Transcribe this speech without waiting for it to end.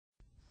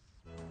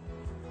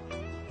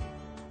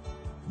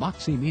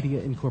Moxie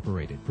Media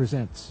Incorporated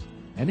presents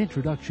an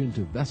introduction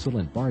to vessel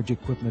and barge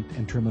equipment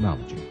and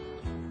terminology.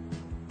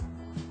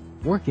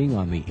 Working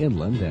on the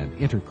inland and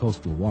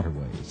intercoastal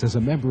waterways as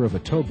a member of a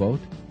towboat,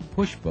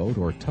 pushboat,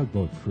 or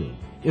tugboat crew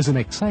is an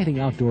exciting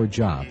outdoor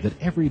job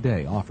that every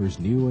day offers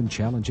new and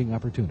challenging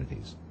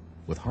opportunities.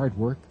 With hard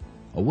work,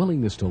 a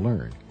willingness to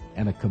learn,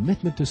 and a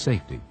commitment to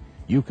safety,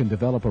 you can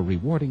develop a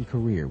rewarding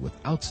career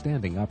with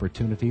outstanding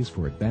opportunities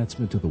for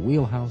advancement to the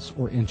wheelhouse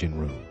or engine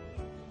room.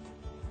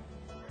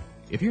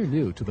 If you're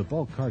new to the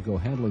bulk cargo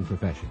handling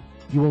profession,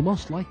 you will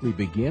most likely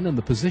begin in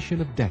the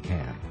position of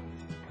deckhand.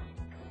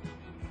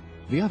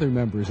 The other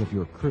members of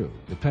your crew,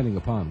 depending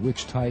upon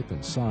which type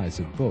and size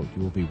of boat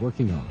you will be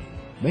working on,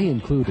 may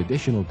include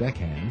additional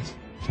deckhands,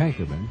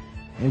 tankermen,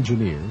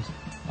 engineers,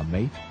 a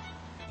mate,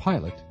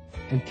 pilot,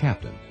 and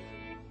captain.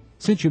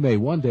 Since you may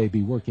one day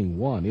be working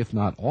one, if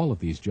not all of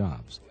these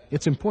jobs,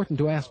 it's important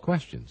to ask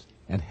questions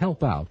and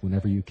help out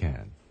whenever you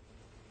can.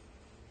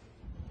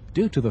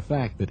 Due to the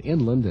fact that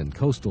inland and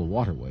coastal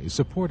waterways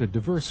support a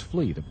diverse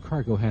fleet of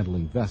cargo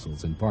handling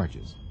vessels and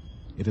barges,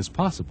 it is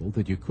possible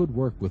that you could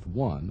work with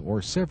one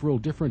or several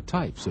different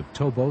types of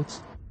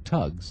towboats,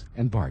 tugs,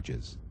 and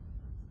barges.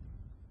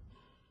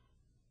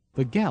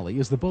 The galley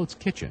is the boat's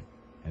kitchen,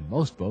 and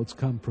most boats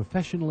come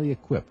professionally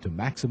equipped to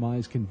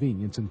maximize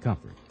convenience and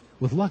comfort,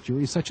 with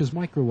luxuries such as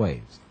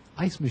microwaves,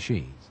 ice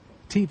machines,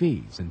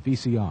 TVs, and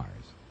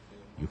VCRs.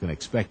 You can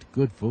expect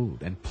good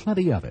food and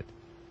plenty of it.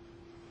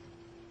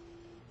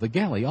 The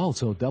galley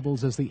also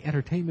doubles as the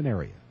entertainment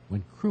area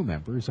when crew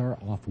members are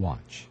off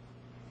watch.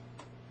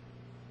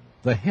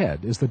 The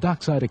head is the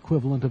dockside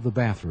equivalent of the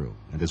bathroom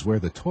and is where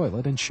the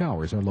toilet and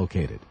showers are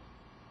located.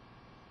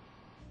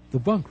 The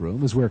bunk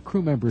room is where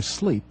crew members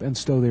sleep and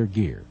stow their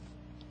gear.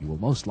 You will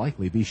most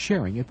likely be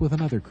sharing it with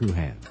another crew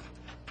hand.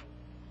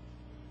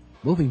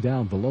 Moving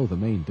down below the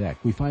main deck,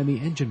 we find the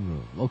engine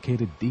room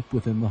located deep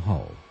within the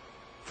hull.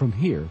 From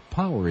here,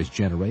 power is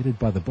generated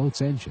by the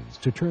boat's engines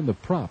to turn the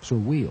props or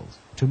wheels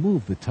to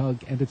move the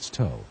tug and its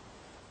tow.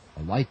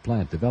 A light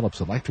plant develops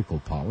electrical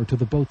power to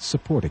the boat's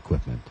support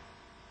equipment.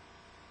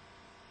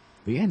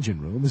 The engine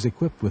room is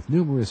equipped with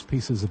numerous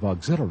pieces of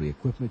auxiliary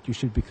equipment you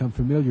should become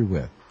familiar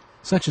with,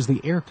 such as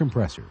the air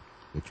compressor,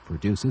 which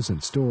produces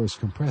and stores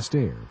compressed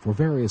air for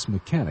various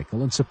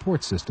mechanical and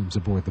support systems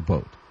aboard the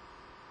boat.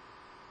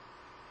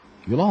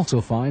 You'll also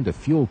find a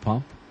fuel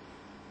pump,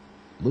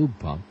 lube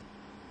pump,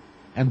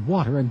 and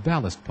water and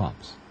ballast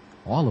pumps,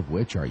 all of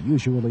which are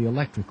usually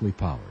electrically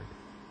powered.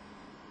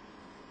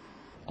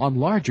 On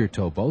larger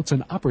towboats,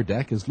 an upper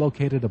deck is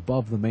located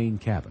above the main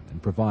cabin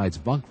and provides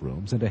bunk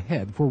rooms and a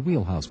head for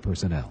wheelhouse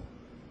personnel.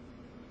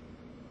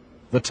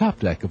 The top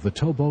deck of the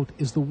towboat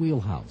is the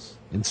wheelhouse,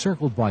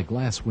 encircled by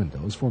glass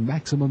windows for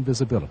maximum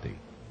visibility.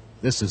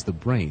 This is the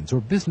brains or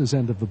business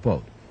end of the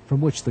boat,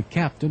 from which the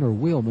captain or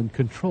wheelman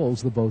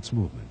controls the boat's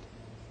movement.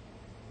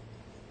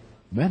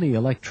 Many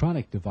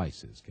electronic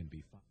devices can be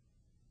found.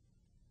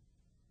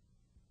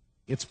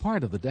 It's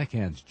part of the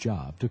deckhand's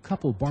job to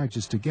couple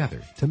barges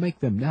together to make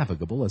them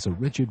navigable as a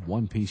rigid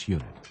one-piece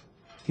unit.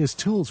 His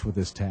tools for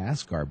this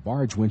task are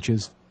barge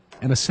winches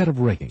and a set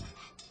of rigging.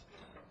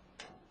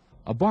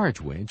 A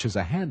barge winch is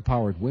a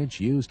hand-powered winch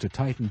used to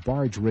tighten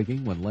barge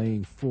rigging when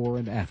laying fore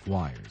and aft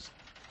wires.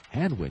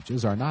 Hand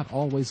winches are not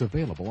always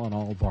available on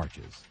all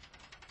barges.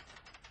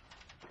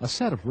 A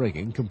set of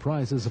rigging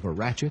comprises of a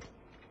ratchet,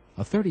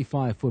 a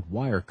 35-foot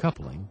wire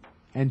coupling,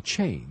 and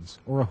chains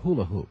or a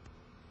hula hoop.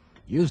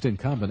 Used in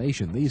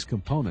combination, these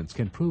components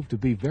can prove to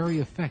be very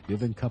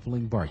effective in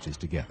coupling barges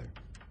together.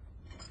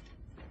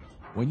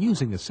 When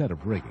using a set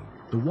of rigging,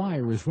 the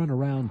wire is run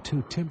around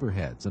two timber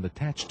heads and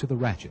attached to the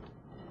ratchet.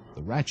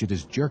 The ratchet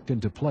is jerked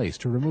into place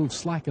to remove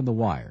slack in the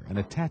wire and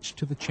attached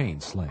to the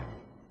chain sling.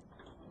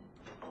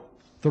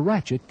 The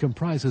ratchet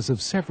comprises of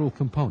several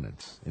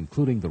components,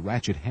 including the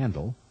ratchet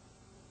handle,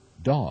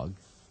 dog,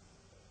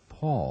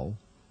 pawl,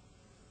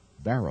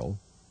 barrel,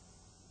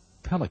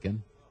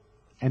 pelican,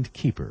 and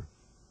keeper.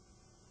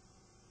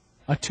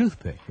 A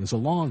toothpick is a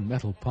long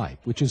metal pipe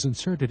which is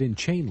inserted in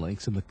chain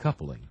links in the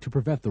coupling to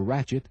prevent the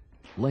ratchet,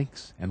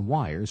 links, and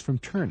wires from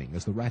turning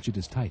as the ratchet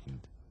is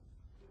tightened.